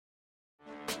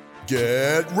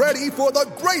Get ready for the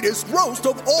greatest roast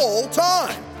of all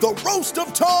time, the Roast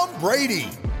of Tom Brady,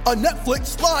 a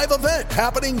Netflix live event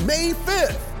happening May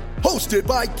 5th. Hosted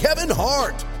by Kevin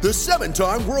Hart, the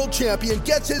 7-time world champion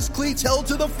gets his cleats held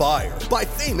to the fire by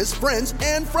famous friends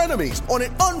and frenemies on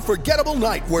an unforgettable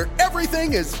night where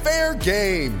everything is fair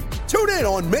game. Tune in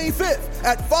on May 5th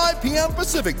at 5 p.m.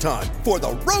 Pacific time for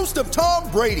the Roast of Tom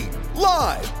Brady,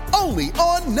 live only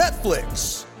on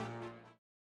Netflix.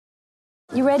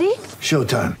 You ready?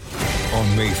 Showtime.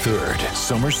 On May 3rd,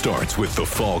 summer starts with The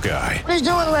Fall Guy. Let's do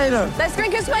it later. Let's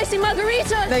drink a spicy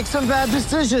margarita. Make some bad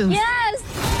decisions. Yes!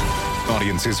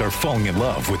 Audiences are falling in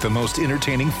love with the most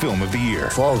entertaining film of the year.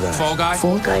 Fall Guy. Fall Guy?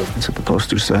 Fall Guy. That's what the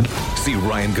poster said. See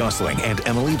Ryan Gosling and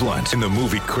Emily Blunt in the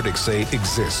movie critics say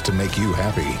exists to make you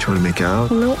happy. Trying to make it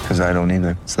out? Nope. Because I don't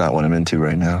either. It's not what I'm into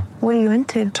right now. What are you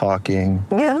into? Talking.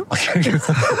 Yeah.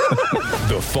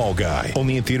 The Fall Guy.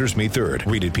 Only in theaters May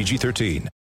 3rd. Rated PG-13.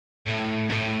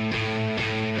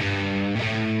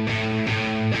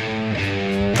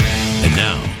 And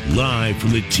now, live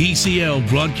from the TCL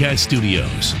broadcast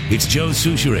studios, it's Joe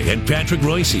Souchere and Patrick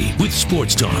Royce with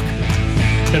Sports Talk.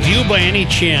 Have you, by any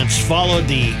chance, followed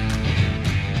the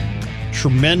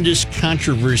tremendous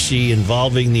controversy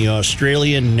involving the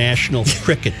Australian national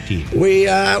cricket team? We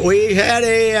had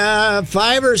a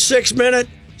 5 or 6 minute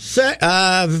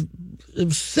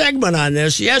segment on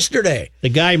this yesterday. The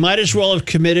guy might as well have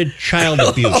committed child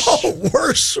abuse. Oh,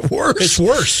 worse. It's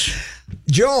worse.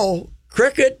 Joe,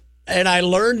 cricket, and I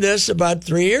learned this about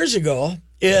 3 years ago,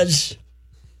 is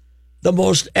the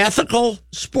most ethical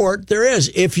sport there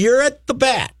is. If you're at the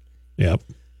bat Yep.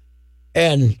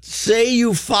 and say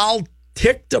you foul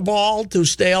ticked a ball to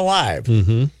stay alive,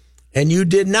 and you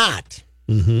did not,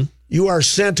 you are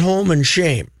sent home in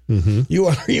shame. You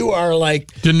are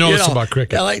like Didn't know this about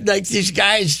cricket. Like these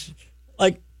guys,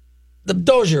 like the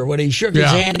Dozier when he shook his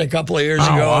hand a couple of years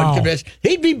ago, wow. and convinced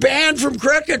he'd be banned from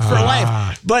cricket for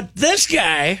life. But this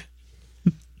guy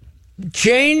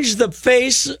changed the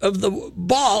face of the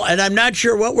ball, and I'm not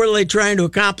sure what were they trying to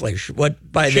accomplish.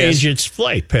 What by Change this? its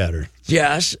flight pattern.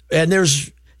 Yes, and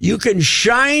you can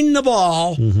shine the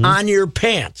ball on your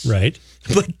pants, Right.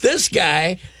 But this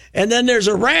guy. And then there's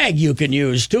a rag you can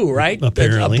use too, right?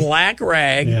 Apparently. A black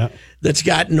rag that's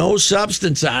got no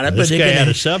substance on it. This but guy it can had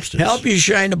a substance. help you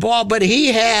shine the ball. But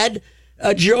he had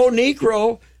a Joe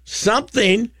Negro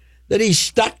something that he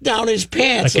stuck down his I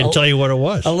pants. can tell you what it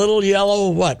was. A little yellow,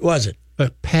 what was it?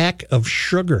 A pack of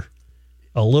sugar.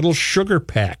 A little sugar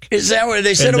pack. Is that what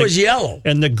they said? It was yellow.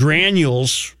 And the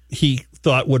granules, he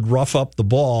thought, would rough up the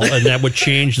ball, and that would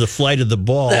change the flight of the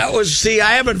ball.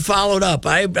 I haven't followed up.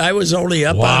 I was only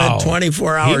up on it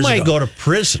 24 hours ago. He might go to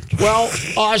prison. Well,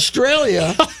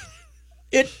 Australia,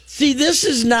 this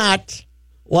is not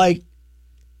like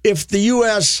if the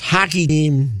U.S. hockey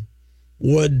team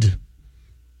would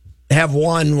have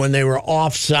won when they were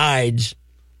offsides,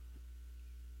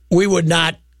 we would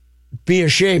not be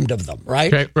ashamed of them,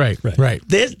 right? Okay, right.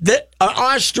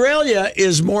 Australia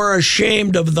is more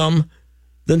ashamed of them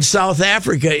than South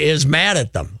Africa is mad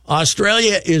at them.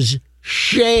 Australia is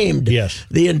shamed. Yes.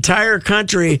 The entire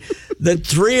country that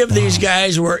 3 of these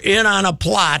guys were in on a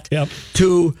plot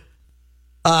to,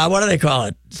 what do they call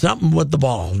it? Something with the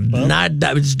ball.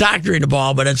 It's doctoring the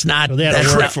ball, but it's not. They had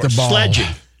a word for sledging.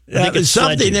 Something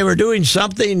sledging. They were doing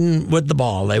something with the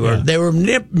ball. They were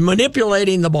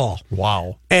manipulating the ball.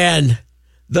 Wow. And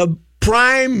the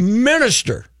Prime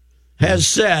Minister has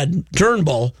said,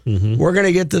 Turnbull, we're going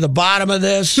to get to the bottom of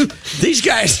this. These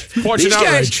guys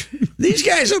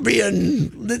are being,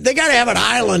 they got to have an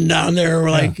island down there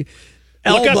like Look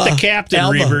Elba, up the captain,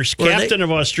 Reavers. Captain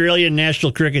of Australian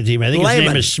national cricket team. I think his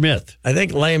name is Smith. I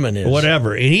think Lehman is.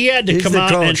 Whatever. And he had to come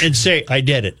out and say, I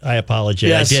did it. I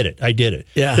apologize. Yes. I did it.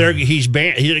 Yeah. He's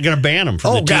banned. He's going to ban him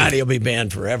from the team. Oh, God, he'll be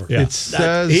banned forever. Yeah. It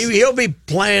says He'll be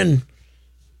playing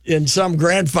in some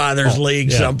grandfather's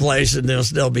league someplace, and they'll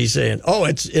still be saying, "Oh,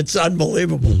 it's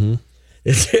unbelievable."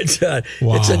 It's a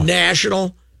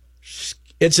national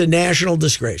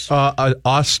disgrace.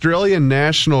 Australian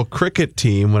national cricket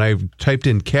team. When I typed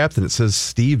in captain, it says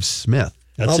Steve Smith.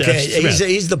 That's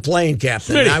he's the playing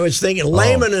captain. I was thinking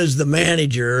Lehman is the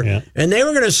manager, and they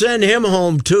were going to send him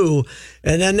home too.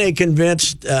 And then they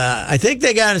convinced. I think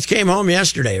came home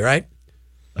yesterday, right?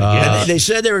 They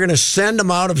said they were going to send him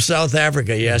out of South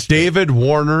Africa yesterday. David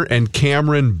Warner and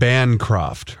Cameron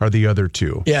Bancroft are the other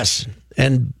 2. Yes.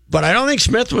 But I don't think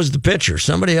Smith was the pitcher.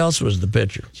 Somebody else was the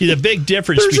pitcher. See, the big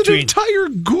difference There's between... an entire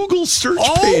Google search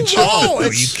page. Are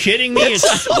you kidding me?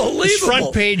 It's unbelievable.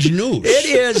 front page news. It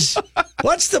is.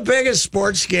 What's the biggest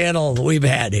sports scandal we've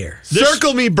had here?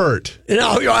 Circle me, Bert.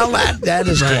 Well, that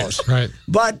is close. Right.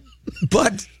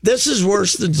 But this is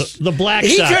worse than the Black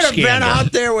He Sox could have been scandal.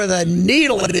 out there with a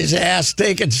needle in his ass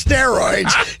taking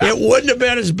steroids. It wouldn't have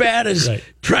been as bad as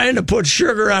trying to put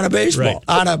sugar on a baseball,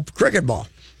 on a cricket ball.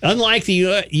 Unlike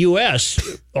the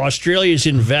U.S., Australia is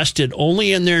invested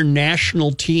only in their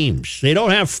national teams. They don't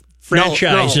have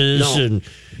franchises. No.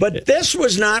 But this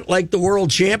was not like the World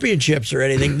Championships or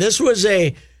anything. This was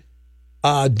a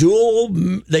dual,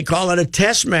 they call it a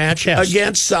test match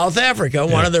against South Africa,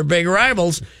 one of their big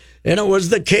rivals. And it was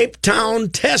the Cape Town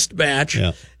test match,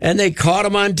 and they caught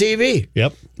him on TV.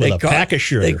 Yep, with a pack of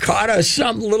sugar. They caught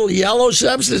some little yellow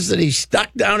substance that he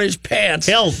stuck down his pants.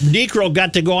 Hell, Negro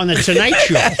got to go on the Tonight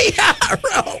Show.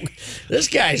 Yeah, this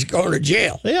guy's going to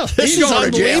jail. Yeah, this is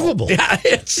unbelievable. Yeah,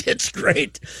 it's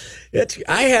great.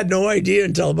 I had no idea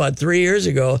until about 3 years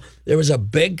ago. There was a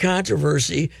big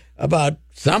controversy about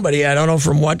somebody, I don't know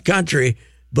from what country,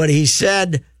 but he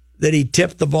said that he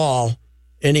tipped the ball.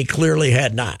 And he clearly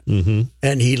had not. Mm-hmm.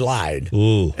 And he lied.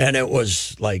 Ooh. And it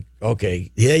was like, okay.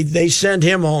 They sent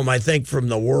him home, I think, from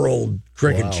the World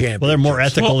Cricket Championship. Well, they're more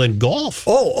ethical than golf.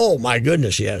 Oh, my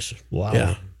goodness, yes. Wow.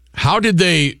 Yeah. How could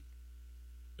they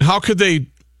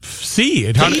see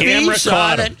it? The camera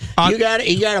caught it.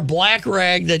 You got a black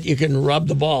rag that you can rub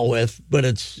the ball with, but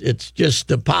it's just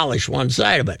to polish one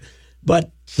side of it.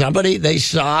 But they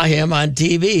saw him on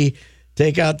TV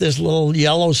take out this little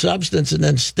yellow substance and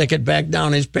then stick it back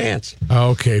down his pants.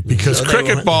 Okay, because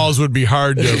cricket balls would be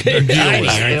hard to deal with.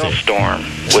 A hailstorm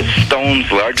with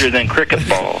stones larger than cricket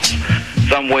balls.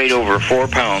 Some weighed over 4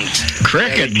 pounds.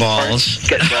 Cricket balls?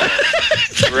 That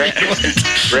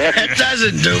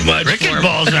doesn't do much. Cricket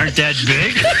balls aren't that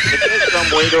big. Some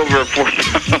weighed over 4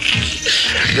 pounds.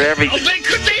 How big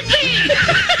could they be?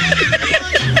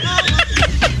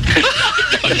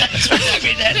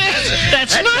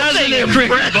 That's nothing.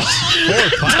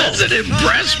 Doesn't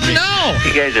impress me. No.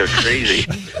 You guys are crazy.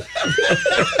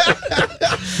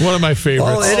 One of my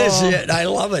favorites. Oh, it is. I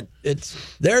love it.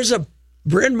 There's a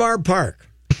Bryn Mawr Park.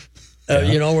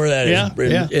 You know where that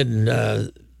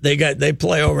is? They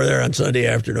play over there on Sunday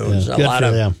afternoons. Yeah, a lot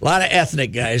of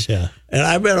ethnic guys. Yeah. And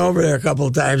I've been over there a couple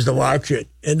of times to watch it.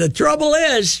 And the trouble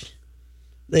is,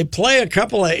 they play a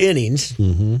couple of innings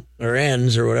or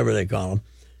ends or whatever they call them.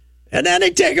 And then they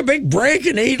take a big break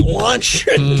and eat lunch.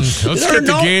 Let's get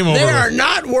the game over. They are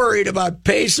not worried about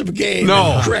pace of game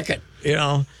in cricket,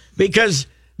 because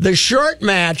the short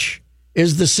match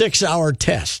is the 6-hour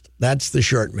test. That's the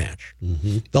short match.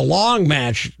 Mm-hmm. The long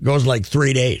match goes like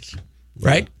 3 days,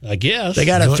 right? I guess. They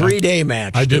got a 3-day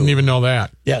match. I didn't even know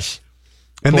that. Yes.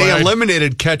 And they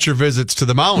eliminated catcher visits to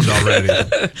the mound already.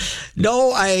 No,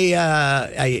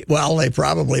 well, they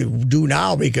probably do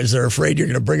now because they're afraid you're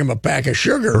going to bring them a pack of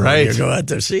sugar when you go out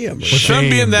to see them. With them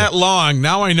being that long,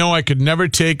 now I know I could never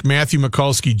take Matthew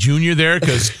Mikulski Jr. there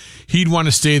because he'd want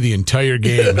to stay the entire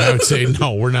game. And I would say,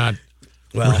 no, we're not.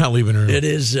 We're not leaving early. It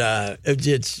is.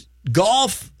 It's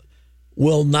golf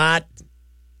will not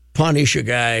punish a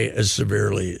guy as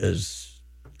severely as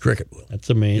cricket will.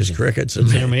 That's amazing. Cricket's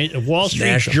amazing. Wall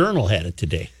Street Journal had it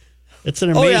today. It's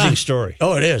an amazing story.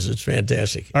 Oh, it is. It's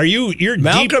fantastic. You're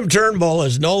Malcolm Turnbull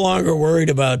is no longer worried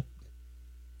about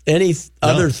any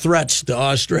other threats to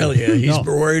Australia. He's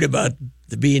worried about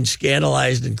being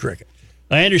scandalized in cricket.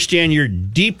 I understand you're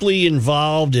deeply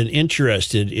involved and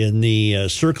interested in the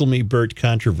Circle Me Bert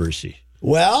controversy.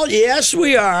 Well, yes,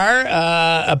 we are.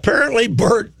 Apparently,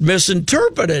 Bert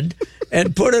misinterpreted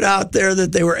and put it out there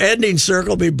that they were ending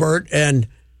Circle Me Bert, and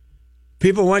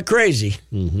people went crazy.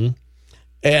 Mm-hmm.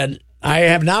 And I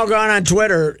have now gone on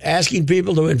Twitter asking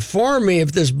people to inform me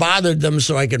if this bothered them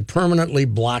so I can permanently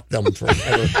block them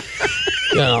forever.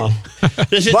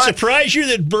 Does it surprise you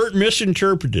that Bert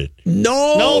misinterpreted?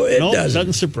 No, it doesn't. It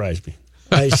doesn't surprise me.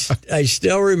 I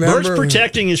still remember. Bert's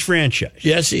protecting his franchise.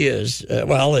 Yes, he is.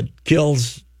 Well, it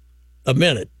kills a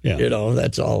minute. Yeah.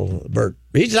 That's all Bert.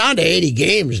 He's on to 80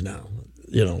 games now,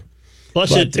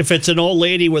 Plus, if it's an old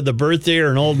lady with a birthday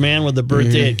or an old man with a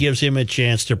birthday, it gives him a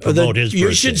chance to promote his birthday.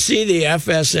 You should see the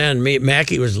FSN.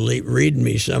 Mackie was reading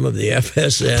me some of the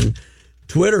FSN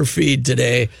Twitter feed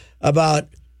today about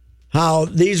how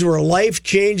these were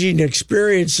life-changing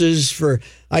experiences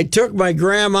I took my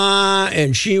grandma,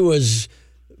 and she was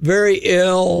very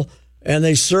ill, and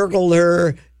they circled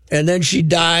her, And then she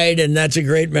died, and that's a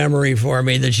great memory for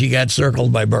me that she got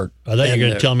circled by Bert. I thought you were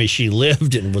going to tell me she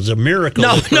lived and it was a miracle.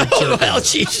 No, that Bert circled her. well,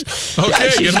 she's...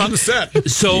 Okay, get on the set.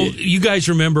 So you guys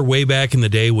remember way back in the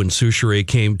day when Souchere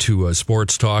came to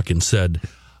Sports Talk and said,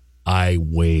 I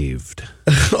waved.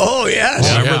 Oh, yes.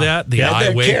 Remember that? The Got I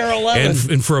that waved. Carol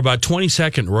Levin. And for about 20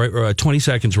 seconds,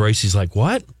 Royce's like,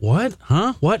 what? What?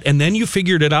 Huh? What? And then you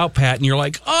figured it out, Pat, and you're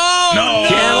like, oh, no.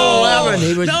 Channel 11.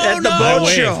 He was at the boat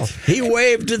I show. waved. He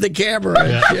waved to the camera.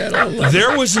 at Channel 11.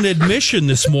 There was an admission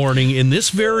this morning in this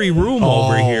very room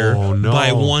over here no.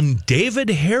 by one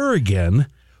David Harrigan,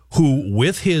 who,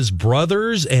 with his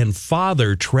brothers and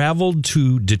father, traveled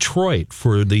to Detroit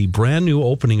for the brand new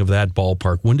opening of that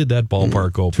ballpark. When did that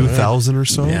ballpark open? 2000 or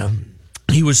so? Yeah.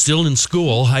 He was still in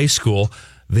school, high school.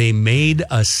 They made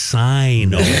a sign.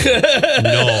 No.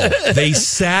 They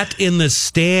sat in the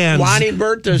stands Wanting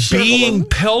Bert to circle being him?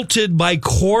 pelted by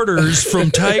quarters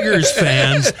from Tigers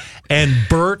fans, and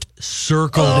Bert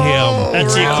circled him.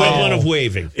 That's the equivalent of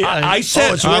waving. I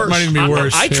said, it's worse. Might even be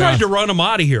worse. I tried to run him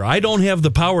out of here. I don't have the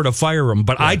power to fire him,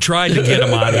 but I tried to get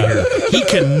him out of here. He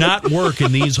cannot work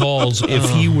in these halls if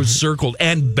he was circled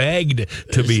and begged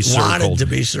to be circled. Wanted to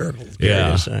be circled.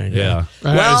 Yeah.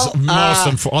 Well,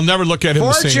 I'll never look at him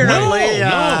the same way.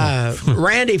 fortunately,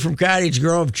 Randy from Cottage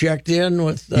Grove checked in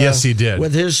with Yes, he did.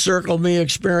 with his Circle Me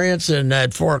experience, and at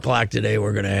 4:00 today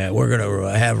we're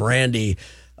gonna have Randy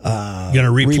Going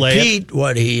to replay repeat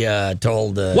what he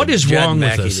told. What is Judd wrong with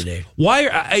Mackey us? today. Why?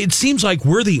 It seems like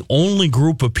we're the only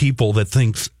group of people that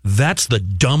thinks that's the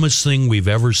dumbest thing we've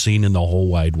ever seen in the whole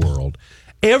wide world.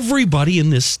 Everybody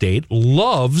in this state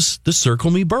loves the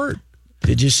Circle Me Bert.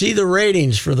 Did you see the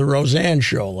ratings for the Roseanne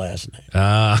show last night?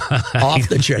 Off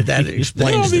the chart. That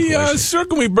explains the question.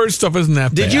 Circle Me Bird stuff isn't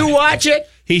that bad. Did you watch it?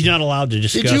 He's not allowed to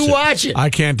discuss it. Did you watch it? I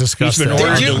can't discuss He's been that.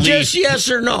 ordered Did to you leave. just yes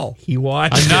or no? He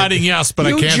watched I'm it. nodding yes, but I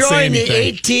You can't say joined the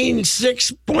anything.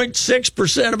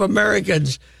 18.6% of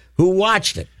Americans who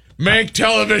watched it. Make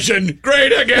television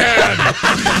great again.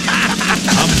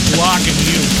 I'm blocking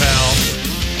you, pal.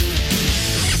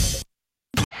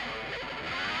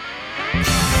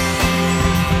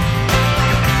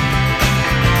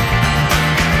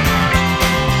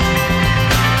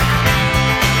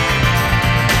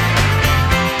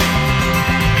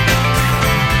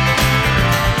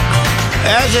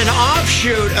 As an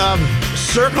offshoot of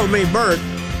Circle Me Bert,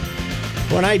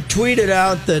 when I tweeted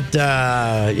out that,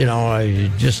 I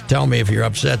just tell me if you're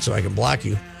upset so I can block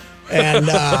you. And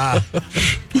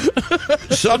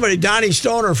somebody, Donnie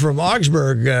Stoner from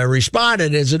Augsburg,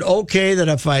 responded, is it okay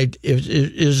if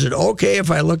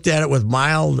I looked at it with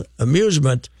mild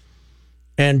amusement,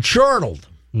 and chortled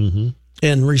in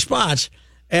response,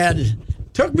 and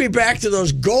took me back to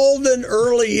those golden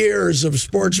early years of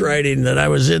sports writing that I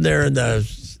was in there in the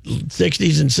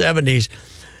 60s and 70s,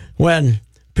 when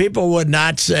people would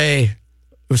not say,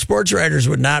 sports writers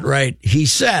would not write, he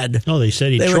said. Oh, they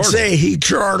said he They would chortled. say he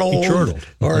chortled. He chortled.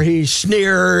 Or he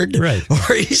sneered. Right.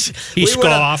 Or He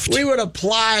scoffed. We would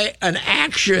apply an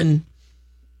action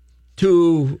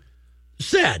to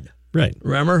said. Right.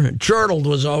 Remember? And chortled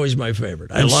was always my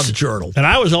favorite. I loved chortled. And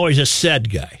I was always a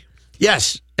said guy.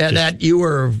 Yes. And that you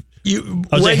were... I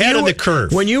was ahead of the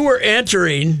curve. When you were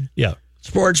entering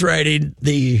sports writing,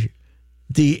 the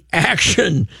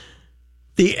action...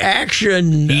 The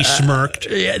action. He smirked.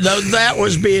 That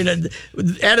was being.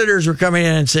 Editors were coming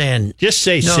in and saying, "Just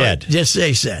say said." Just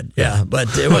say said. Yeah,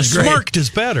 but it was great. Smirked is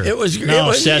better. It was.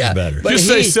 Said's better. Just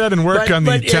say said and work on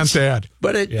the 10th ad.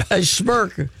 But a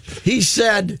smirk. He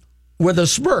said with a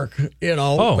smirk.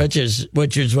 Which is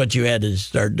what you had to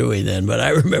start doing then. But I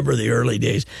remember the early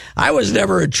days. I was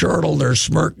never a chortled or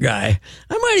smirk guy.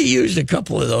 I might have used a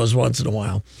couple of those once in a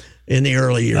while. In the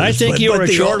early years. I think you were a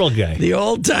chortle guy. The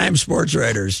old-time sports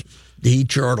writers, he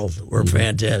chortled, were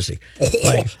fantastic.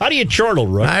 How do you chortle,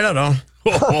 Rook? I don't know.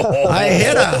 I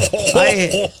hit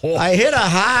a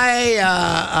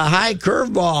high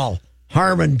curveball.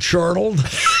 Harmon chortled.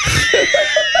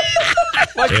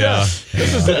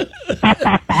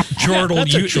 Chortled.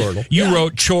 You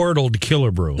wrote chortled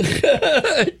Killebrew.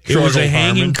 It was a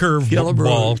hanging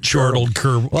curveball. Chortled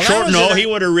curve. Well, he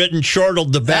would have written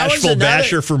chortled the bashful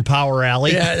basher from Power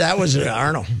Alley. Yeah, that was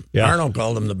Arnold. Yeah. Arnold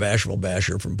called him the bashful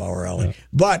basher from Power Alley. Yeah.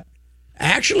 But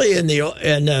actually,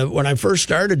 when I first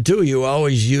started too, you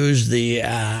always used the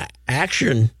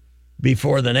action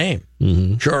before the name.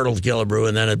 Mm-hmm. Chortled Killebrew,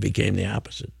 and then it became the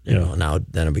opposite.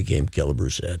 Then it became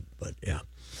Killebrew said. But yeah.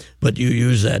 But you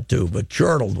use that too. But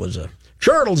chortled's a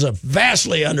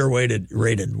vastly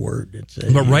rated word.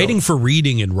 But writing for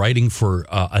reading and writing for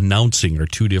announcing are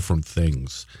two different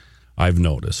things, I've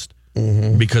noticed.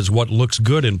 because what looks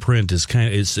good in print is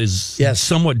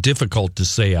somewhat difficult to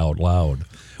say out loud.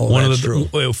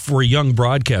 True. For young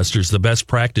broadcasters, the best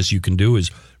practice you can do is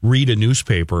read a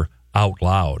newspaper out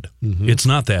loud. It's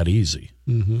not that easy.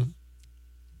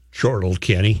 Chortle,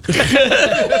 Kenny.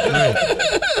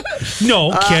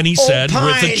 No, Kenny said opined.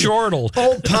 with a chortle.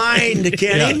 Opined,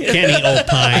 Kenny. Yeah, Kenny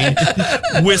opined.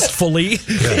 Wistfully.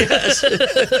 Yes.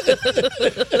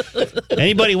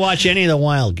 Anybody watch any of the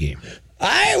Wild game?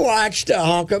 I watched a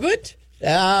hunk of it.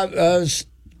 That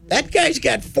guy's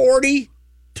got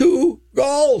 42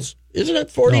 goals. Isn't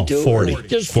it 42? No, 40.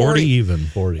 Just 40 even.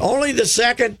 40. Only the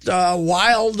second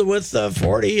Wild with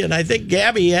 40, and I think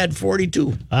Gabby had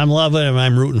 42. I'm loving him.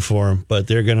 I'm rooting for him, but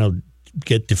they're going to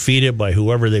get defeated by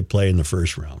whoever they play in the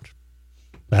first round.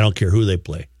 I don't care who they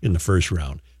play in the first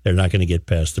round. They're not going to get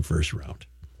past the first round.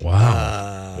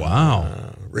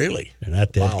 Wow. Really? They're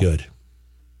not that good.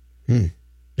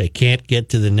 They can't get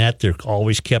to the net. They're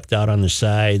always kept out on the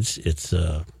sides. It's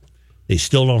they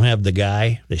still don't have the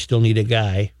guy. They still need a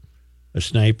guy, a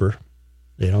sniper.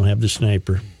 They don't have the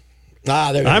sniper.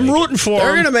 I'm rooting for them.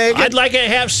 They're going to make it. I'd like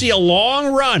to see a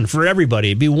long run for everybody.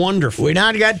 It'd be wonderful. We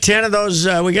now got 10 of those.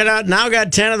 We got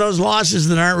 10 of those losses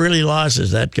that aren't really losses.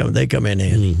 They come in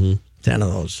handy. 10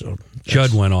 of those. So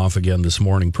Judd went off again this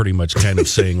morning, pretty much kind of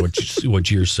saying what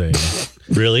you're saying.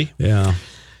 Really? Yeah.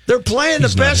 They're playing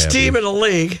He's the not best happy. team in the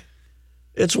league.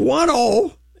 It's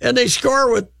 1-0, and they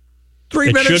score with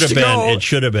 3 minutes to go. It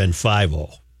should have been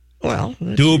 5-0. Well,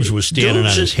 Dubes was standing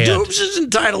on his head. Dubes is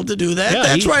entitled to do that. Yeah,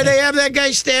 That's why they have that guy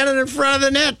standing in front of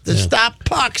the net to stop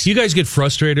pucks. You guys get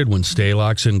frustrated when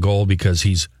Stalock's in goal because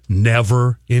he's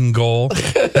never in goal?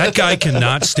 That guy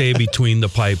cannot stay between the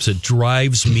pipes. It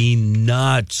drives me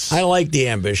nuts. I like the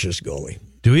ambitious goalie.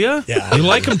 Do you? Yeah. You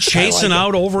like him chasing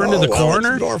out over into the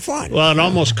corner? It's more fun. Well, it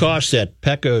almost cost that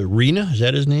Pekka Rina. Is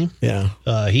that his name? Yeah.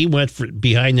 He went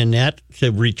behind the net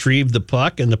to retrieve the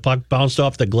puck, and the puck bounced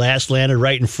off the glass, landed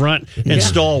right in front, and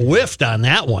Stahl whiffed on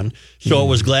that one. So I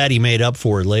was glad he made up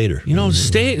for it later. You know,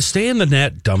 stay in the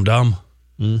net, dum-dum.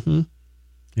 Mm-hmm.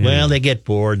 Yeah. Well, they get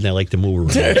bored, and they like to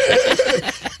move around.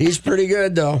 He's pretty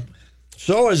good, though.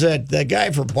 So is that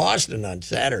guy for Boston on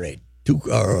Saturday.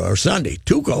 Or Sunday.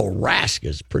 Tuukka Rask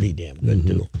is pretty damn good,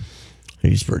 too.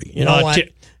 He's pretty. You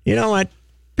know what?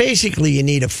 Basically, you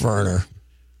need a Ferner.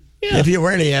 Yeah. If you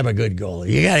really have a good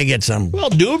goalie, you got to get some. Well,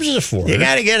 Dubes is a foreigner. You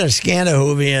got to get a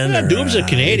Scandinavian. Yeah, Dubes is a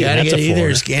Canadian. You got to That's get a either a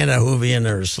foreigner. Scandinavian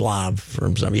or a Slav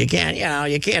from some. You can't.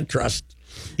 You can't trust.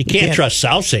 You can't trust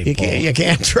South St. Paul. You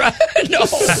can't trust.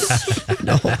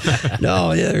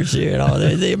 No. There's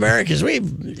the Americans.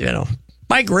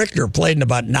 Mike Richter played in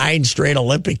about 9 straight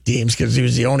Olympic teams because he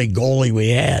was the only goalie we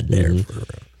had there.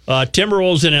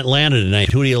 Timberwolves in Atlanta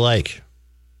tonight. Who do you like?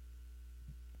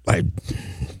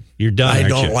 You're done. I aren't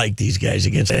don't you? like these guys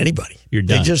against anybody. You're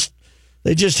done.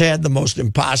 They just had the most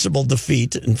impossible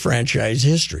defeat in franchise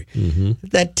history.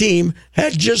 That team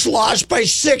had just lost by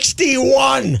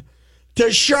 61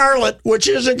 to Charlotte, which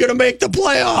isn't going to make the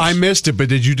playoffs. I missed it, but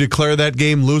did you declare that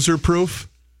game loser-proof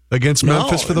against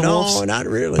Memphis for the Wolves? No, not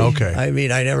really. Okay. I mean,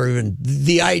 I never even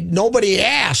nobody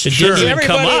asked. It didn't even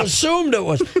come Everybody up. assumed it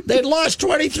was. They'd lost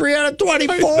 23 out of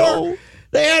 24.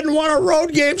 They hadn't won a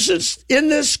road game since in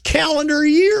this calendar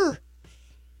year.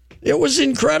 It was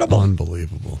incredible.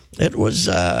 Unbelievable. It was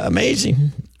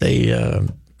amazing.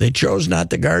 They chose not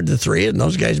to guard the 3, and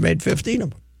those guys made 15 of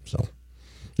them. So,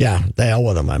 yeah, the hell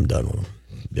with them. I'm done with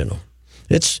them.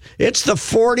 It's the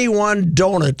 41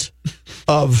 donut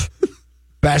of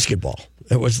basketball.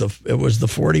 It was the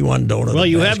 41 donut. Well, of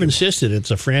you have basketball. insisted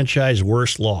it's a franchise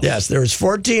worst loss. Yes, there's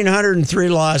 1,403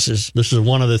 losses. This is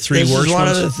one of the 3 worst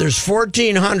ones. There's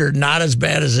 1,400, not as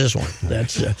bad as this one.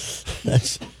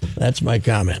 That's my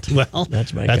comment. Well,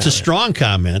 that's a strong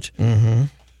comment. Mm-hmm.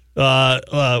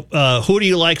 Who do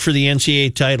you like for the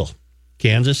NCAA title?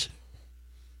 Kansas?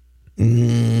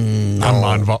 I'm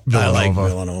on Villanova. I like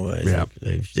Villanova. Yeah.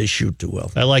 They shoot too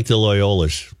well. I like the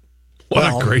Loyolas.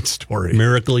 What a great story.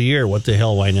 Miracle year. What the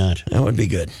hell? Why not? That would be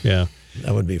good. Yeah.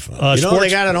 That would be fun. Sports, they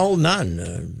got an old nun.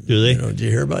 Do they? Did you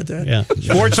hear about that? Yeah.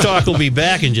 Sports Talk will be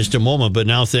back in just a moment, but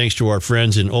now thanks to our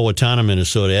friends in Owatonna,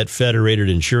 Minnesota at Federated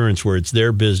Insurance, where it's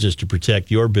their business to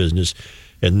protect your business.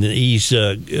 And these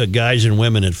guys and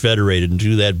women at Federated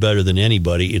do that better than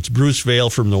anybody. It's Bruce Vail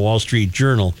from the Wall Street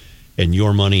Journal and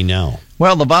Your Money Now.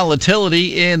 Well, the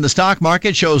volatility in the stock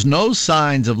market shows no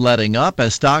signs of letting up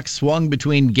as stocks swung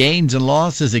between gains and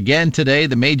losses again today.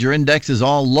 The major indexes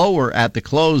all lower at the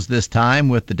close this time,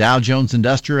 with the Dow Jones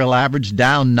Industrial Average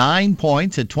down 9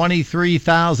 points at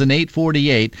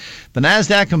 23,848. The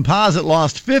Nasdaq Composite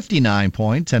lost 59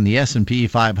 points, and the S&P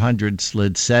 500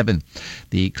 slid 7.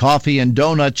 The coffee and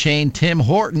donut chain Tim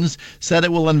Hortons said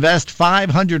it will invest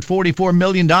 $544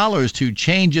 million to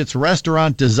change its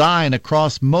restaurant design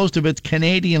across most of its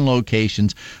Canadian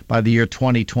locations by the year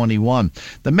 2021.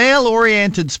 The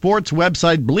male-oriented sports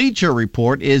website Bleacher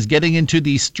Report is getting into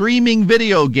the streaming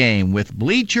video game, with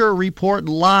Bleacher Report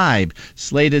Live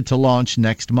slated to launch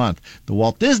next month. The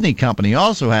Walt Disney Company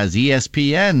also has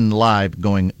ESPN Live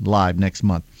going live next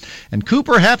month. And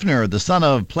Cooper Hefner, the son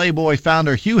of Playboy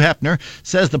founder Hugh Hefner,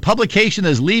 says the publication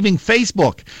is leaving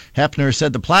Facebook. Hefner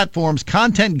said the platform's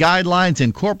content guidelines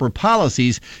and corporate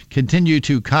policies continue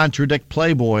to contradict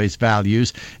Playboy's values,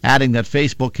 adding that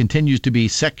Facebook continues to be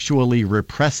sexually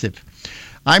repressive.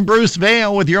 I'm Bruce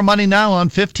Vail with your Money Now on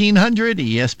 1500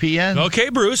 ESPN. Okay,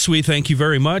 Bruce, we thank you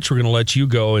very much. We're going to let you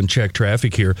go and check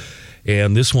traffic here.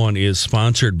 And this one is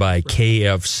sponsored by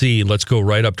KFC. Let's go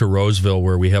right up to Roseville,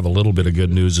 where we have a little bit of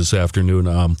good news this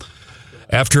afternoon.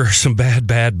 After some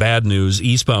bad news,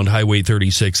 eastbound Highway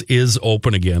 36 is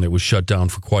open again. It was shut down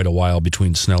for quite a while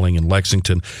between Snelling and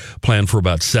Lexington, planned for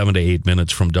about 7 to 8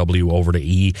 minutes from W over to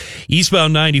E.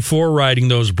 Eastbound 94 riding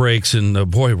those brakes,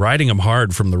 and riding them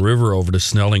hard from the river over to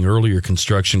Snelling. Earlier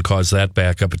construction caused that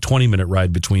back up. A 20-minute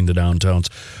ride between the downtowns.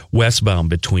 Westbound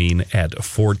between at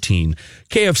 14.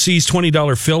 KFC's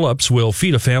 $20 fill-ups will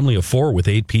feed a family of 4 with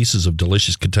 8 pieces of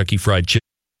delicious Kentucky Fried Chicken.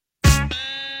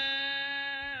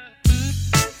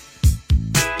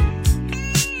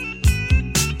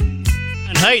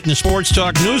 Height in the Sports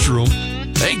Talk newsroom.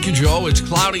 Thank you, Joe. It's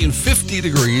cloudy and 50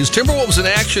 degrees. Timberwolves in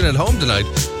action at home tonight,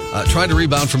 trying to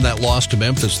rebound from that loss to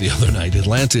Memphis the other night.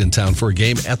 Atlanta in town for a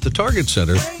game at the Target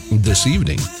Center this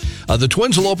evening. The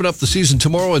Twins will open up the season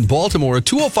tomorrow in Baltimore. A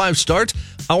 2:05 start,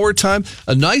 our time.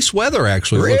 A nice weather,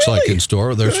 actually, looks like in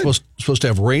store. They're supposed to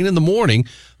have rain in the morning,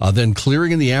 then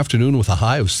clearing in the afternoon with a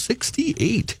high of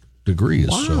 68 degrees.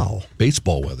 Wow. So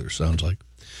baseball weather, sounds like.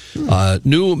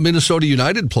 New Minnesota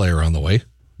United player on the way.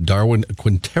 Darwin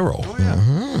Quintero. Oh,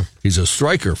 yeah. He's a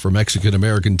striker for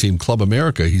Mexican-American team Club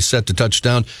America. He's set to touch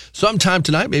down sometime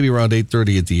tonight, maybe around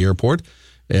 8:30 at the airport.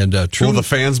 And will the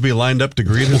fans be lined up to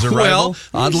greet his arrival? Well,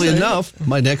 oddly enough,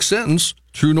 my next sentence,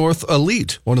 True North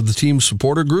Elite, one of the team's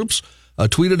supporter groups,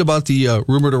 tweeted about the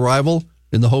rumored arrival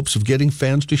in the hopes of getting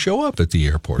fans to show up at the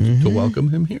airport to welcome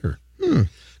him here.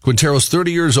 Quintero's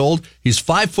 30 years old. He's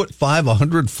 5'5",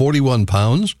 141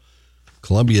 pounds.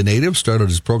 Colombia native, started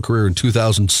his pro career in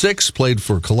 2006, played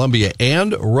for Colombia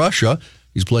and Russia.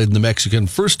 He's played in the Mexican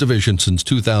First Division since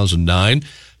 2009.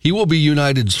 He will be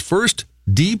United's first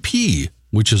DP,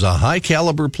 which is a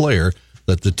high-caliber player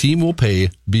that the team will pay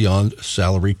beyond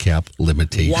salary cap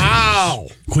limitations. Wow.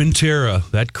 Quintero,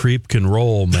 that creep can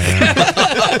roll, man.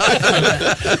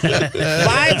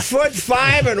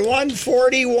 5'5" and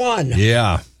 141.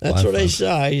 Yeah. That's what I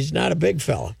saw. He's not a big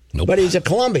fella. Nope. But he's a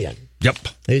Colombian. Yep.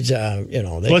 He's,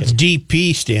 What's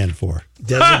DP stand for?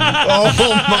 Oh, my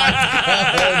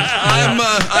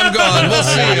God. I'm gone. We'll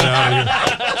see you.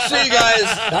 See you guys.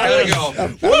 Gotta go. I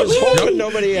was hoping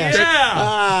nobody asked.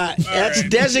 Yeah. That's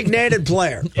designated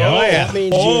player. That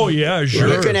means sure. You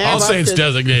can have I'll say it's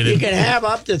designated. You can have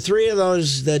up to 3 of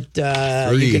those that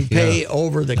you can pay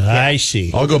over the cap. I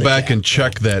see. I'll go back and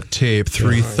check that tape.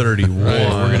 331. Right,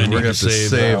 we're going to need to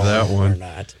save that Or one.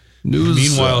 not.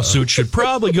 Meanwhile, Suits should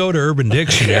probably go to Urban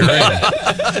Dictionary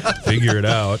and figure it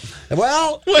out.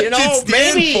 Well,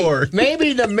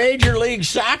 maybe the Major League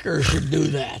Soccer should do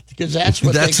that, because that's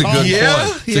what they call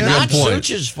it. It's a Not good point.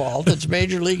 Such's fault. It's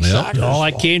Major League Soccer's All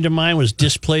that fault. came to mind was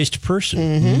displaced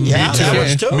person. Yeah, that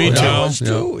was too. Me too. That was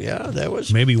too. Yeah, that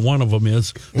was. Maybe one of them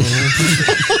is.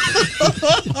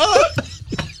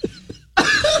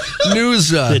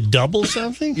 News. Did double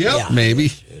something? Yep.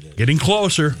 Maybe. Getting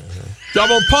closer.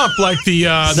 Double pump, like the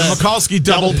Mikulski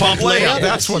double pump layup.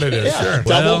 That's what it is. Yeah, Sure.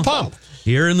 double pump.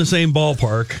 You're in the same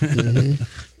ballpark.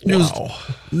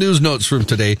 News notes from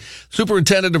today.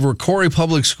 Superintendent of Rocori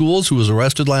Public Schools, who was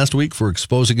arrested last week for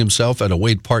exposing himself at a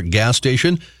Waite Park gas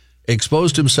station,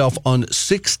 exposed himself on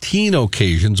 16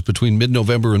 occasions between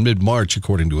mid-November and mid-March,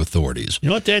 according to authorities. You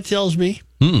know what that tells me?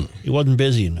 He wasn't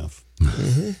busy enough.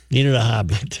 Needed a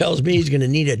hobby. It tells me he's going to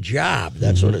need a job.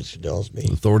 That's what it tells me.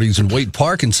 Authorities in Waite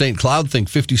Park and St. Cloud think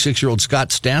 56-year-old Scott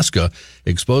Staska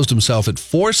exposed himself at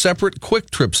 4 separate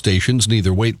Quick Trip stations in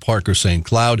either Waite Park or St.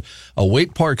 Cloud, a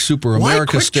Waite Park Super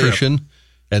America Quick Trip? station,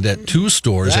 and at 2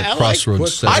 stores at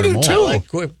Crossroads Center I do Mall. too.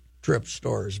 trip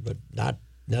stores, but not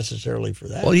necessarily for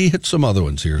that. Well, he hit some other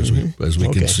ones here, as we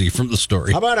can see from the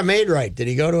story. How about a Maid-Rite? Did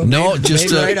he go to a just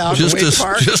Maid-Rite out in Wake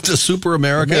Park? just a super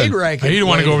American. Maid-Rite. You don't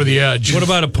want to go over the edge. What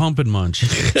about a Pump and Munch?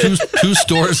 two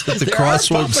stores at the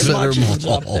Crossroads Center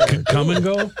Mall. Come and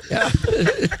go? Yeah.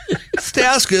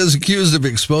 Staska is accused of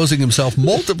exposing himself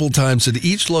multiple times at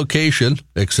each location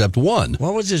except one.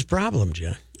 What was his problem,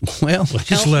 John? Well,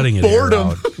 just letting it air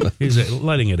out. He's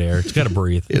letting it air. It's got to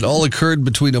breathe. It all occurred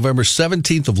between November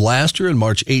 17th of last year and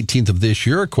March 18th of this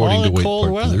year, according to Wake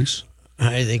Park Police.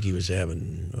 I think he was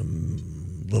having a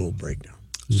little breakdown.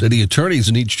 City attorneys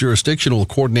in each jurisdiction will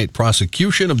coordinate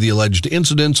prosecution of the alleged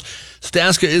incidents.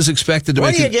 Staska is expected to What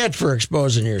make do you get for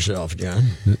exposing yourself, John?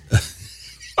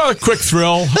 A quick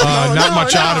thrill, not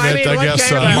much out of it, I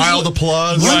guess. Mild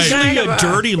applause. Usually a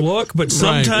dirty look, but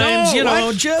sometimes,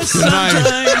 just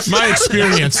sometimes. My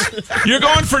experience. You're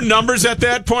going for numbers at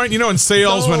that point, in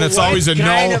sales when it's always a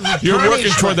no. You're working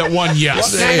toward that one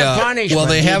yes. What kind of punishment? Well,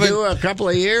 they haven't. Do a couple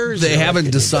of years. They haven't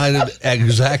decided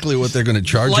exactly what they're going to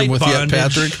charge him with yet,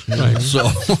 Patrick. Right. So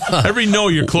every no,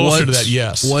 you're closer to that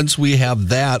yes. Once we have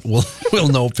that, we'll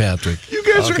know, Patrick. You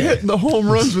guys are hitting the home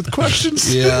runs with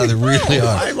questions. Yeah, they really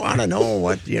are. I want to know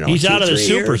what He's out of the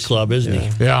Super Club, isn't he?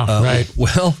 Yeah, right.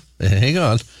 Well, hang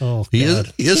on. Oh, he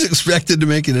is expected to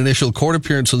make an initial court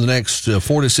appearance in the next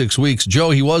 4 to 6 weeks.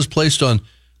 Joe, he was placed on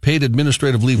paid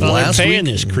administrative leave last week. Paying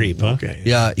this creep, huh? Okay.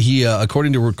 Yeah, he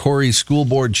according to Rocori School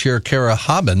Board Chair Kara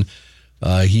Haben,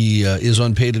 he is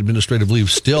on paid administrative leave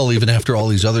still, even after all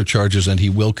these other charges, and he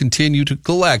will continue to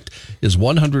collect his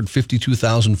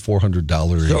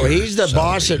 $152,400. So he's the salary.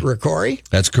 boss at Rocori?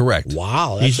 That's correct.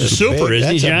 Wow. He's the super,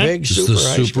 isn't he, John? Big He's super the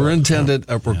high school. superintendent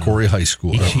at Rocori High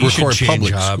School. He should Rocori change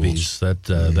Public hobbies. Schools.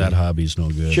 That hobby's no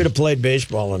good. Should have played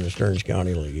baseball in the Stearns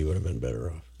County League. He would have been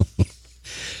better off.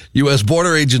 U.S.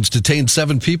 border agents detained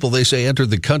 7 people they say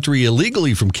entered the country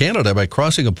illegally from Canada by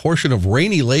crossing a portion of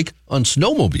Rainy Lake on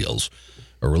snowmobiles.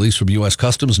 A release from U.S.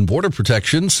 Customs and Border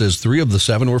Protection says 3 of the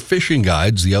 7 were fishing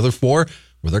guides. The other 4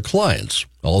 were their clients.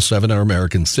 All 7 are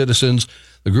American citizens.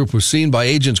 The group was seen by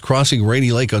agents crossing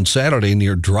Rainy Lake on Saturday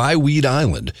near Dryweed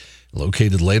Island.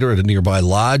 Located later at a nearby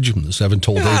lodge, the 7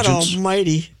 told God agents...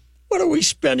 almighty. What are we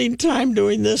spending time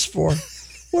doing this for?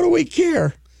 What do we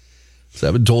care?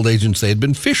 7 told agents they had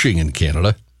been fishing in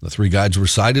Canada. The 3 guides were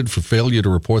cited for failure to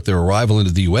report their arrival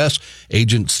into the U.S.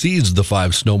 Agents seized the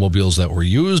 5 snowmobiles that were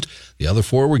used. The other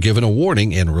 4 were given a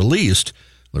warning and released.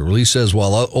 The release says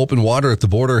while open water at the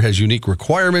border has unique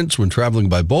requirements when traveling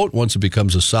by boat, once it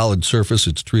becomes a solid surface,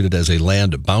 it's treated as a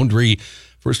land boundary.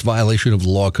 First violation of the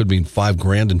law could mean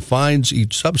 $5,000 in fines.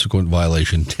 Each subsequent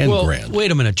violation, $10,000. Wait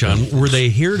a minute, John. Were they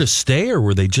here to stay, or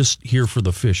were they just here for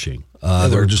the fishing?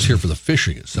 They were just here for the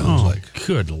fishing, it sounds like.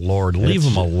 Good Lord. Leave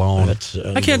them alone.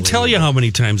 I can't tell you how many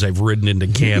times I've ridden into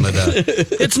Canada.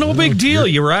 It's no big deal.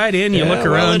 You ride in, you look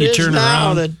around, you turn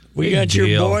around. That we Big got deal.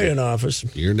 your boy in office.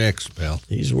 You're next, pal.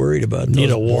 He's worried about Need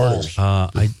those a wall. borders.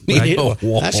 Need a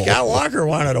wall. Scott Walker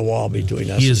wanted a wall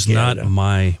between us. He is and not Canada.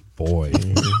 my boy.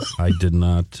 I did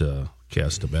not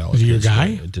cast a ballot. Is he your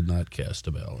guy? I did not cast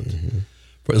a ballot. Mm-hmm.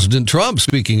 President Trump,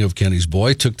 speaking of Kenny's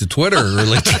boy, took to Twitter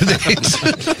early today.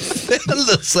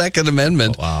 The Second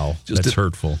Amendment. Wow, that's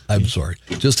hurtful. I'm sorry.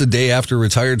 Just a day after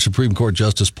retired Supreme Court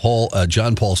Justice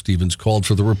John Paul Stevens called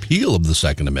for the repeal of the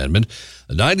Second Amendment,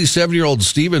 the 97-year-old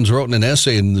Stevens wrote in an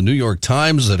essay in the New York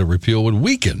Times that a repeal would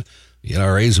weaken the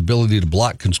NRA's ability to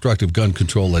block constructive gun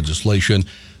control legislation.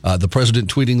 The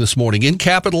president tweeting this morning in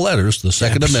capital letters, the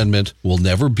Second Amendment will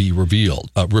never be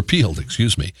repealed.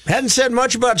 Hadn't said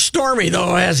much about Stormy,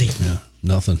 though, has he? Yeah,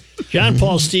 nothing. John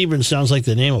Paul Stevens sounds like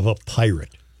the name of a pirate.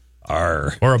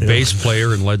 Arr. Or a bass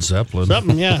player in Led Zeppelin.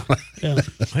 Something, yeah.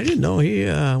 I didn't know he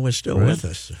was still with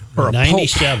us. Or a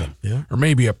 97. pope. Yeah. Or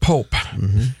maybe a pope.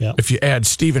 Yep. If you add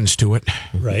Stevens to it.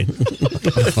 Right.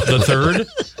 The third?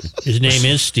 His name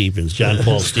is Stevens, John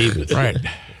Paul Stevens. Right.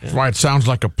 That's why it sounds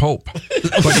like a pope.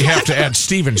 But you have to add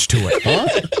Stevens to it. Huh?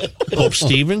 Pope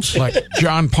Stevens? Like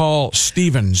John Paul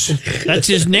Stevens. That's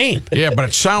his name. Yeah, but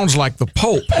it sounds like the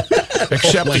Pope,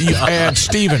 except that you add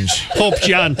Stevens. Pope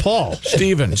John Paul.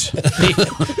 Stevens.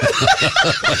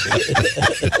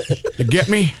 You get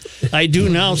me? I do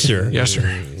now, sir. Yes,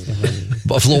 sir.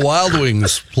 Buffalo Wild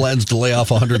Wings plans to lay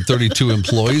off 132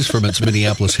 employees from its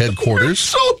Minneapolis headquarters.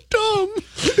 So dumb.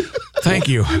 Thank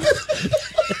you.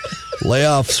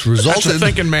 Layoffs That's a resulted.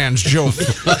 thinking man's joke.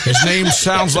 His name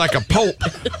sounds like a pope,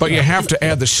 but you have to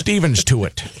add the Stevens to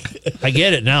it. I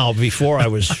get it now. Before I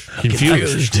was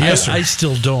confused. Yes, sir. I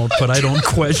still don't, but I don't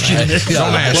question it.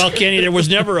 Don't ask. Well, Kenny, there was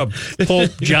never a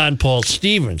Pope John Paul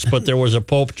Stevens, but there was a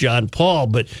Pope John Paul.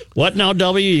 But what now,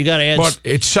 W? You got to add. But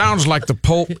it sounds like the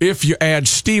pope if you add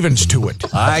Stevens to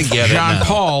it. I get it John now.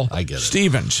 Paul I get it.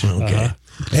 Stevens. Okay.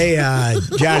 Hey,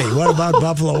 Johnny, what about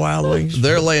Buffalo Wild Wings?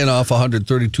 They're laying off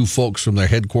 132 folks from their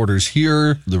headquarters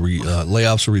here. The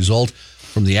layoffs are a result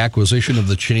from the acquisition of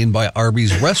the chain by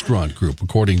Arby's Restaurant Group,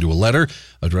 according to a letter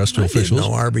addressed to officials.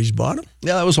 No, Arby's bought them.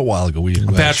 Yeah, that was a while ago. We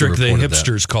Patrick, the actually reported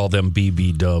hipsters call them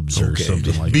BB Dubs or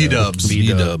something like B-dubs. that.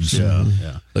 B-dubs. Yeah,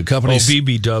 yeah. The company.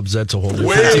 BB Dubs, that's a whole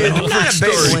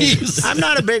different I'm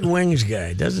not a big wings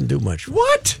guy. Doesn't do much.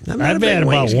 What? I've had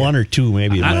about one or two,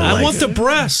 maybe. In my I life. want the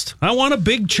breast. I want a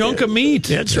big chunk of meat.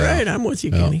 That's right. I'm with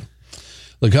you, Kenny.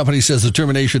 The company says the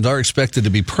terminations are expected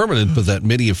to be permanent, but that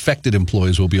many affected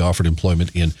employees will be offered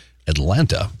employment in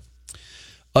Atlanta.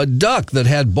 A duck that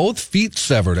had both feet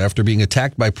severed after being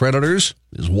attacked by predators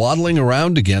is waddling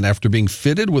around again after being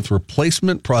fitted with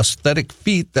replacement prosthetic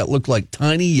feet that look like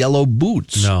tiny yellow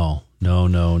boots. No. I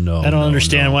don't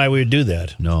understand why we would do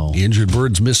that. No. The injured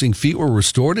bird's missing feet were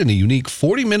restored in a unique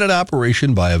 40-minute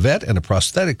operation by a vet and a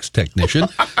prosthetics technician.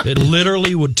 It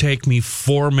literally would take me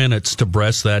 4 minutes to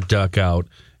breast that duck out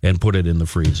and put it in the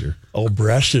freezer. Oh,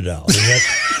 breast it out.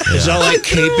 Is that like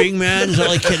caping, man? Is that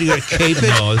like you got to cape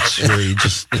it? No, it's where you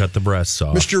just cut the breasts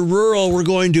off. Mr. Rural, we're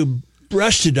going to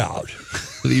breast it out.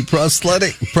 The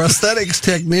prosthetics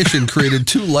technician created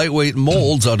 2 lightweight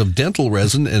molds out of dental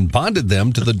resin and bonded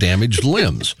them to the damaged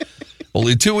limbs.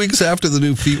 Only 2 weeks after the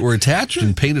new feet were attached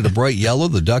and painted a bright yellow,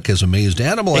 the duck has amazed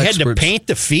animal They experts. had to paint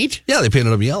the feet? Yeah, they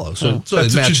painted them yellow. So that's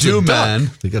what matched you do, the duck.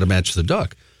 man. They got to match the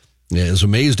duck. Yeah, has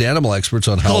amazed animal experts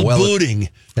on how well booting. it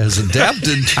has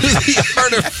adapted to the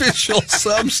artificial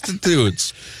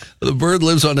substitutes. The bird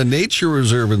lives on a nature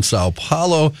reserve in Sao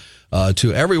Paulo.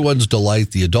 To everyone's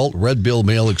delight, the adult red-billed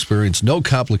male experienced no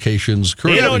complications.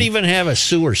 They don't even have a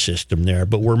sewer system there,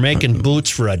 but we're making boots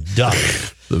for a duck.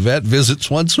 The vet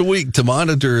visits once a week to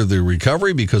monitor the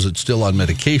recovery because it's still on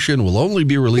medication. Will only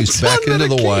be released back into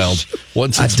the wild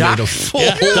once it's made a full.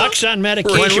 Yeah, ducks on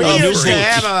medication. We will used do to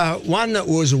boots. have one that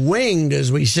was winged,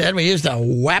 as we said. We used to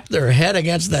whap their head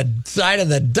against the side of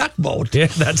the duck boat. Yeah,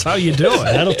 that's how you do it.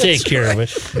 That'll take care of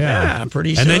it. Yeah,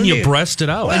 pretty soon. And then you breast it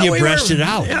out. And you breast it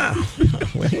out. Yeah.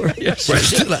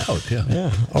 Breast it out,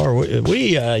 yeah. Or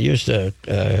we used to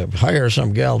hire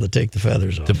some gal to take the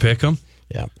feathers off. To pick them?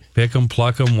 Yeah. Pick them,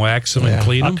 pluck them, wax them, and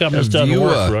clean How them? come this Do doesn't you,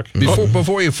 work, Rook?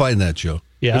 before you find that, Joe,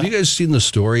 Yeah. have you guys seen the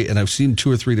story? And I've seen 2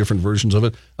 or 3 different versions of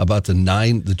it about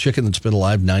the chicken that's been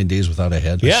alive 9 days without a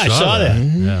head. Yeah, I saw that.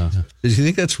 Yeah. Did you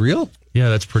think that's real? Yeah,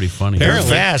 that's pretty funny. They're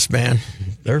fast, man.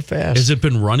 They're fast. Has it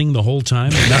been running the whole time?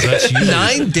 Because that's usually-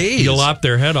 9 days. You lop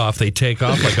their head off, they take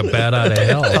off like a bat out of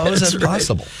hell. How is that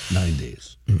possible? 9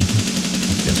 days.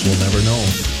 Guess we'll never know.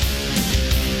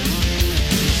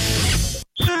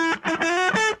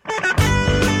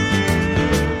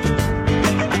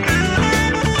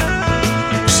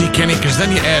 See, Kenny, because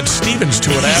then you add Stevens to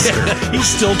it after. He's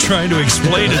still trying to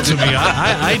explain it to me.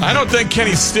 I don't think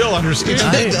Kenny still understands.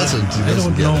 He doesn't. I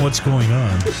don't know what's going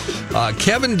on.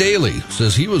 Kevin Daly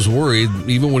says he was worried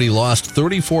even when he lost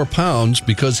 34 pounds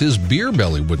because his beer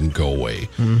belly wouldn't go away.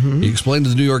 He explained to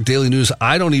the New York Daily News,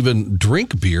 I don't even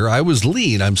drink beer. I was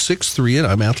lean. I'm 6'3", and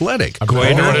I'm athletic. I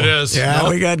know what it is. Yeah,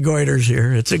 we got goiters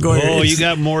here. It's a goiter. Oh, you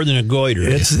got more than a goiter.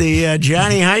 It's the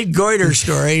Johnny Height goiter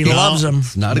story. He loves them.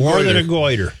 It's not a More goiter. than a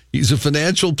goiter. He's a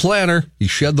financial planner. He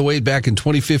shed the weight back in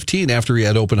 2015 after he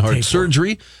had open heart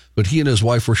surgery, but he and his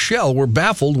wife Rochelle were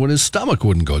baffled when his stomach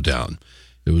wouldn't go down.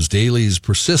 It was Daly's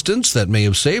persistence that may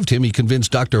have saved him. He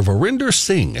convinced Dr. Varinder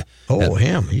Singh. Oh,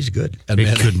 him. He's good.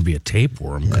 It couldn't be a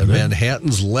tapeworm. At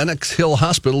Manhattan's Lenox Hill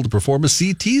Hospital to perform a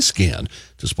CT scan,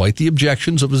 despite the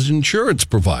objections of his insurance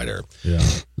provider. Yeah,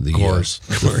 of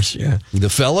course, yeah. The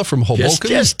fella from Hoboken.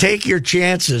 Just take your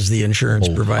chances, the insurance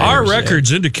provider. Our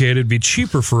records indicate it'd be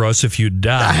cheaper for us if you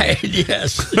died.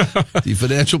 Yes. The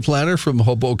financial planner from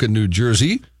Hoboken, New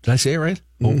Jersey. Did I say it right?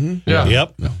 Yeah.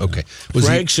 Yep. No, okay.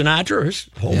 Frank Sinatra's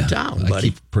hometown, I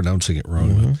buddy. keep pronouncing it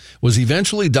wrong. Was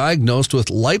eventually diagnosed with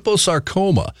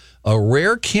liposarcoma, a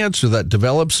rare cancer that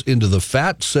develops into the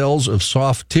fat cells of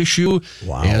soft tissue.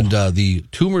 Wow. And the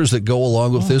tumors that go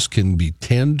along with this can be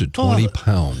 10 to 20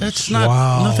 pounds. That's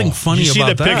not nothing funny Did you see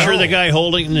about the that. picture of the guy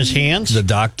holding it in his hands? The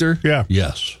doctor? Yeah.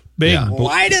 Yes. big. Yeah.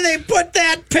 Why do they put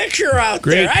that picture out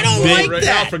Great there? I don't big- like Right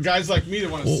that. now, for guys like me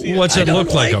that want to see What's it. it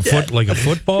look like? Like a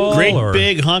football? Great or?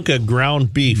 big hunk of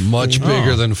ground beef. Much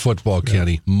bigger than football,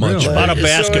 Kenny. Much About a bigger.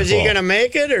 basketball. So is he going to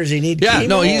make it, or does he need Yeah, chemo,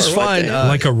 no, he's or what fine. the hell?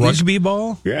 Like a rugby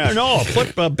ball? Yeah, no,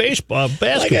 baseball, Like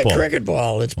basketball. a cricket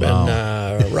ball. It's been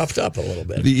roughed up a little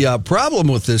bit. The problem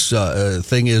with this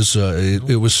thing is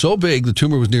it was so big, the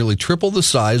tumor was nearly triple the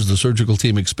size the surgical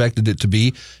team expected it to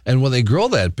be. And when they grow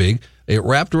that big, it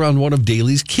wrapped around one of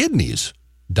Daly's kidneys.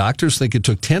 Doctors think it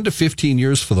took 10 to 15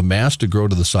 years for the mass to grow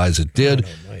to the size it did.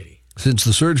 Since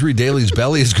the surgery, Daly's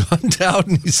belly has gone down,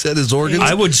 and he said his organs.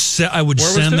 I would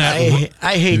send that.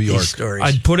 I hate New York. these stories.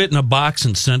 I'd put it in a box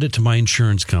and send it to my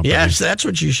insurance company. Yes, that's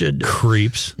what you should do.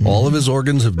 Creeps. All of his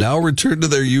organs have now returned to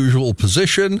their usual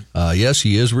position. Yes,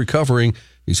 he is recovering.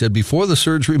 He said, before the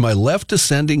surgery, my left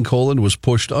descending colon was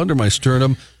pushed under my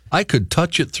sternum. I could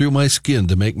touch it through my skin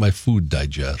to make my food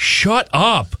digest. Shut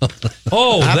up.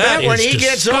 Oh, I that bet when is he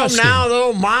gets disgusting. home now,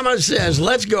 though, Mama says,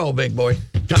 "Let's go, big boy."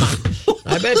 Come on.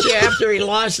 I bet you after he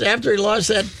lost that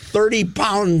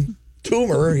 30-pound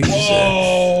tumor,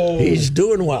 he's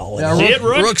doing well. Yeah, See it,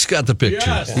 Rook? Rook's got the picture.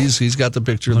 Yes. He's got the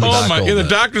picture in the Oh, doc. in the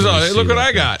doctor's office. Hey, look what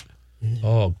I got.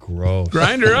 Oh, gross.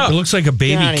 Grind her up. It looks like a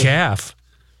baby Johnny. calf.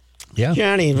 Yeah.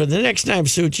 Johnny, but the next time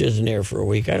Such isn't here for a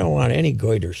week, I don't want any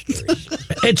goiter stories.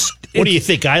 What do you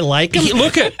think? I like him?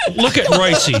 Look at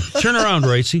Roycey. Turn around,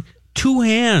 Roycey. 2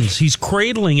 hands. He's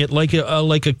cradling it like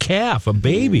a calf, a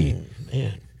baby.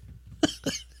 Man,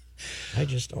 I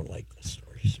just don't like the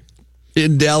stories,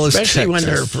 In Dallas, especially when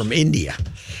Texas. they're from India. 'Cause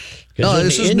No, in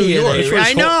this is India, New York. they- This is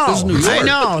I know. this is New I York.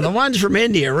 know. The ones from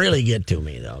India really get to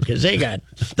me though, because they got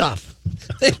stuff.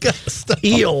 They got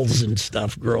eels and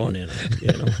stuff growing in them.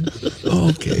 You know,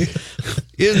 Okay.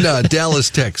 In Dallas,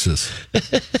 Texas.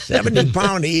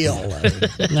 70-pound eel.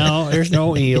 No, there's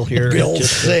no eel here. Bill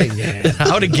Just- Singh.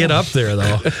 How to get up there,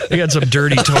 though. They got some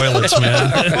dirty toilets,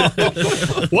 man.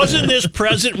 Wasn't this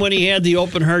present when he had the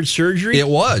open heart surgery? It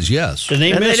was, yes. And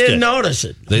they And they missed didn't it. notice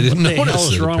it. They didn't What the notice hell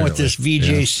is it, wrong with this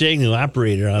VJ Singh who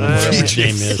operated on him, whatever his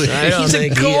name is? I don't He's a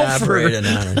think he golfer. operated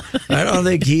on him. I don't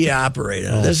think he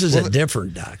operated on him. This is a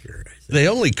different doctor. They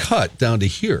only cut down to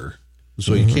here,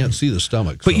 so you can't see the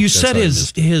stomach. But so you that's said how I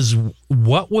missed it. his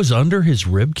what was under his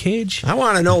rib cage? I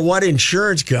want to know what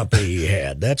insurance company he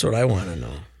had. That's what I want to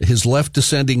know. His left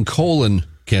descending colon,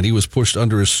 Kenny, was pushed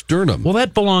under his sternum. Well,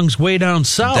 that belongs way down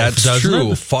south. That's doesn't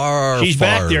true. It? Far, She's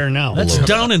far back there now. That's below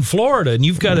down in Florida, and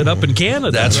you've got it up in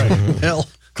Canada. That's well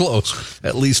close,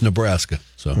 at least Nebraska.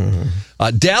 So,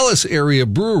 Dallas area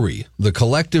brewery, the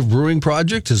Collective Brewing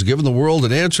Project, has given the world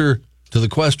an answer to the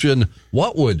question: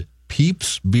 what would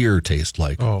Peeps beer taste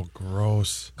like? Oh,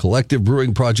 gross. Collective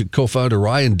Brewing Project co-founder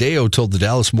Ryan Deo told the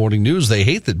Dallas Morning News they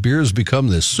hate that beer has become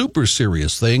this super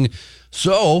serious thing.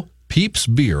 So, Peeps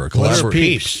beer, a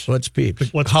collaboration. What's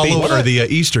Peeps? What's Hollow Peeps? or the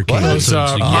Easter candies.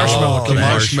 Those marshmallow the cakes.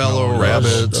 marshmallow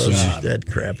rabbits. That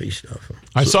crappy stuff.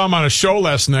 I saw him on a show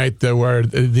last night where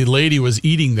the lady was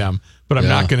eating them, but I'm Yeah.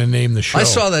 not going to name the show. I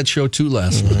saw that show too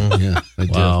last night. Yeah, I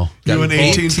did. Wow. Doing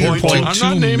 18.2. I'm not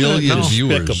 18.2 naming it, million no.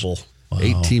 viewers. Despicable.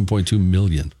 18.2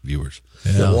 million viewers.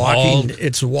 The Walking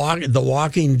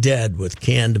Dead with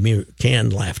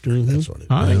canned laughter. That's what it is.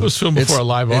 I think it was filmed before a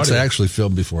live audience. It's actually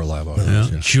filmed before a live audience.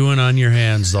 Yeah. Chewing on your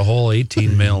hands, the whole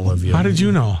 18 mil of you. How did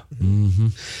you know?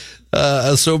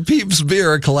 So Peeps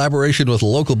Beer, a collaboration with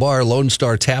local bar Lone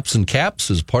Star Taps and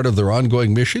Caps, is part of their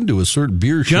ongoing mission to assert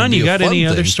beer should John, be you a got fun any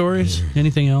other thing. stories?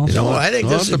 Anything else? No, I think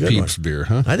this is a the good Peeps one. Beer,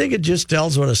 huh? I think it just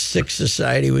tells what a sick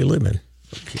society we live in.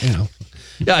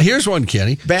 Yeah, here's one,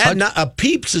 Kenny. A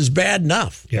Peeps is bad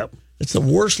enough. Yep. It's the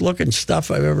worst looking stuff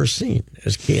I've ever seen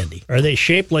as candy. Are they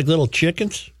shaped like little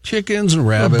chickens? Chickens and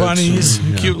rabbits. Bunnies,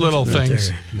 and, cute little things.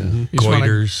 You just wanna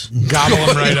Goiters. Gobble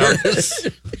them right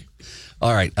up.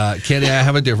 All right, Kenny, I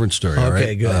have a different story. all right?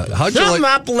 Okay, good. How'd you Something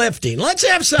like? uplifting. Let's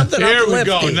have something Here we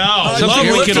uplifting. go. Now,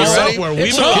 Something we can all- where we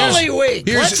It's belong. Holy Week.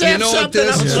 here's- Let's you have know what something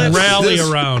this is? uplifting. Rally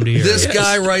around here. This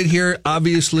guy right here,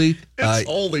 obviously,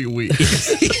 Holy week.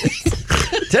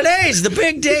 Today's the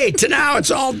big day. To now,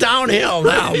 it's all downhill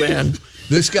now, man.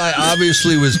 this guy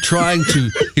obviously was trying to.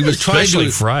 He was trying Especially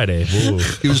to. Friday. Ooh.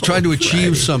 He was trying to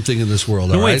achieve something in this world.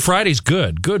 No, all wait, right? Friday's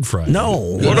good. Good Friday. No.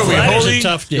 What are we, Friday's holy? a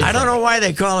tough day. I don't know why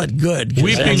they call it good. 'cause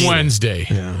Weeping that's- Wednesday.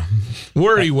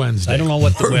 Worry Wednesday. I don't know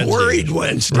what the Wednesday Worried is.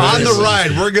 Wednesday. On the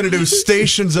ride, we're going to do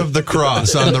Stations of the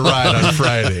Cross on the ride on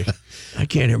Friday. I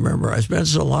can't even remember. It's been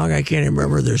so long, I can't even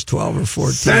remember. There's 12 or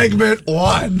 14. Segment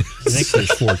 1. I think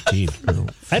there's 14.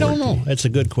 I don't know. That's a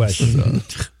good question.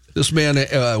 This man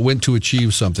went to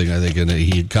achieve something, I think, and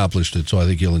he accomplished it. So I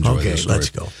think you'll enjoy Okay, this story. let's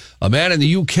go. A man in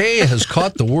the UK has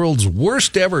caught the world's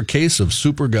worst ever case of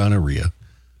super gonorrhea.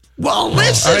 Well,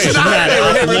 this is not.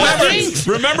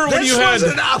 Remember when you had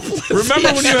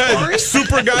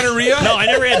super gonorrhea? No, I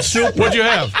never had super. What'd you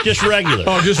have? Just regular.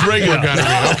 Oh, just regular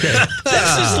gonorrhea. Okay.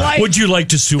 This is like. Would you like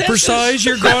to supersize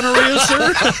your gonorrhea,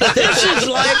 sir?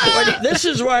 This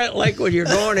is like when you're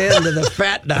going into the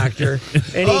fat doctor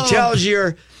and he tells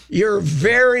you you're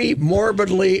very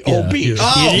morbidly obese.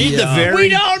 You need the very. We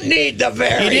don't need the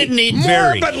very. You didn't need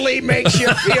very. Morbidly makes you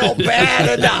feel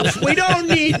bad enough. We don't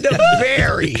need the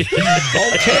very.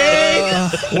 Okay?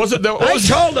 I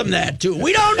told him that too.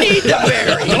 We don't need the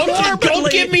very.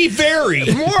 Don't give me very.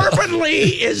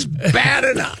 Morbidly is bad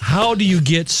enough. How do you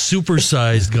get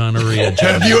supersized gonorrhea?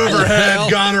 Have you ever had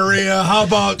gonorrhea? How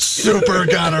about super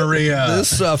gonorrhea?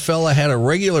 This fella had a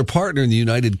regular partner in the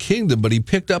United Kingdom, but he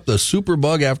picked up the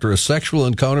superbug after a sexual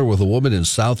encounter with a woman in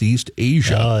Southeast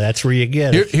Asia. Oh, that's where you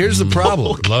get it. Here's the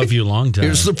problem. Love you long time.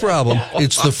 Here's the problem.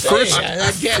 It's the first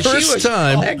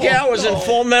time. That gal was in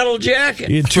Full Metal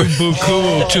Jacket.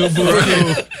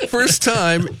 First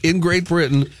time in Great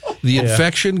Britain, the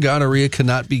infection gonorrhea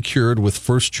cannot be cured with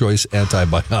first choice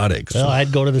antibiotics. Well,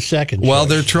 I'd go to the second. Well,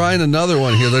 they're trying another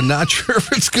one here. They're not sure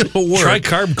if it's going to work. Try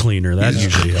carb cleaner. That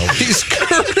usually helps. He's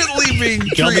currently being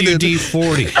treated.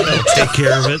 WD-40. That'll take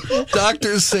care of it.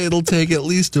 Doctors say it'll take at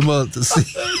least a month to see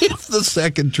if the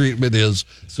second treatment is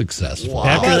successful. Wow.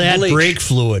 After that, Bleach. brake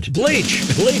fluid. Bleach.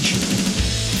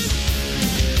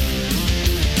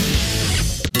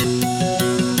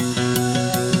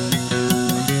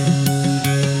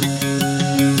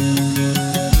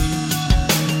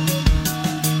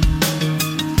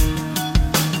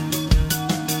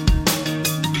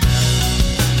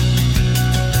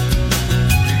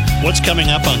 What's coming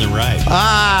up on the ride?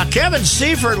 Kevin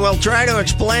Seifert will try to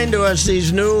explain to us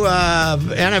these new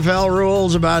NFL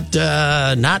rules about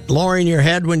not lowering your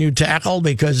head when you tackle,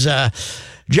 because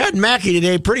Judd Mackey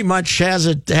today pretty much had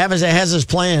us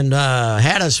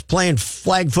playing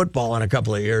flag football in a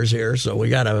couple of years here, so we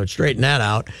got to straighten that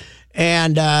out.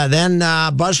 And then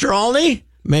Buster Olney,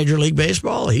 Major League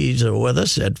Baseball, he's with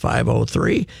us at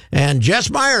 5:03. And Jess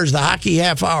Myers, the Hockey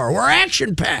Half Hour. We're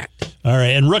action-packed. All right,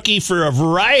 and rookie, for a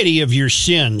variety of your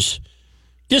sins,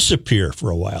 disappear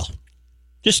for a while.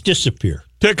 Just disappear.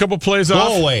 Take a couple plays off.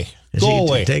 Go away. Go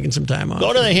away. Taking some time off.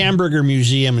 Go to the Hamburger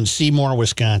Museum in Seymour,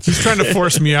 Wisconsin. He's trying to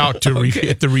force me out to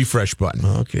hit the refresh button.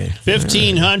 Okay.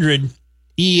 1500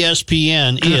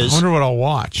 ESPN is. I wonder what I'll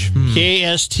watch.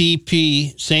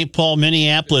 KSTP, St. Paul,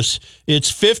 Minneapolis.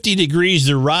 It's 50 degrees.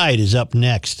 The ride is up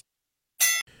next.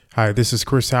 Hi, this is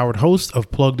Chris Howard, host of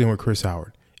Plugged In with Chris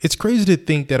Howard. It's crazy to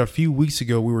think that a few weeks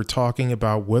ago we were talking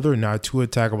about whether or not Tua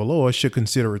Tagovailoa should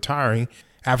consider retiring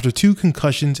after 2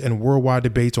 concussions and worldwide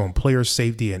debates on player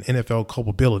safety and NFL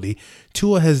culpability.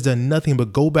 Tua has done nothing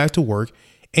but go back to work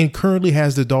and currently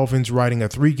has the Dolphins riding a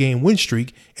 3-game win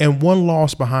streak and 1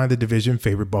 loss behind the division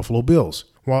favorite Buffalo Bills.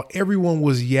 While everyone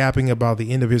was yapping about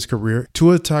the end of his career,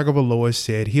 Tua Tagovailoa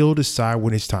said he'll decide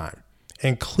when it's time.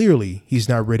 And clearly, he's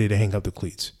not ready to hang up the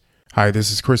cleats. Hi,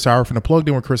 this is Chris Howard from the Plugged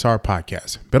In with Chris Howard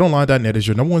podcast. BetOnline.net is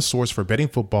your number one source for betting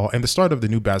football and the start of the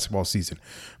new basketball season.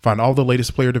 Find all the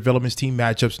latest player developments, team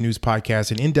matchups, news,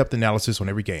 podcasts, and in-depth analysis on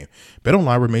every game.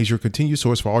 BetOnline remains your continued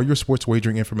source for all your sports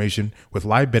wagering information with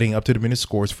live betting, up-to-the-minute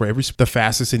scores for the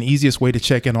fastest and easiest way to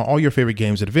check in on all your favorite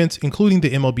games and events, including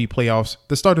the MLB playoffs,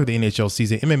 the start of the NHL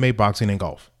season, MMA, boxing, and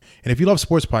golf. And if you love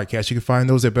sports podcasts, you can find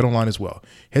those at BetOnline as well.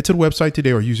 Head to the website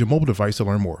today or use your mobile device to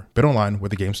learn more. BetOnline, where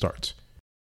the game starts.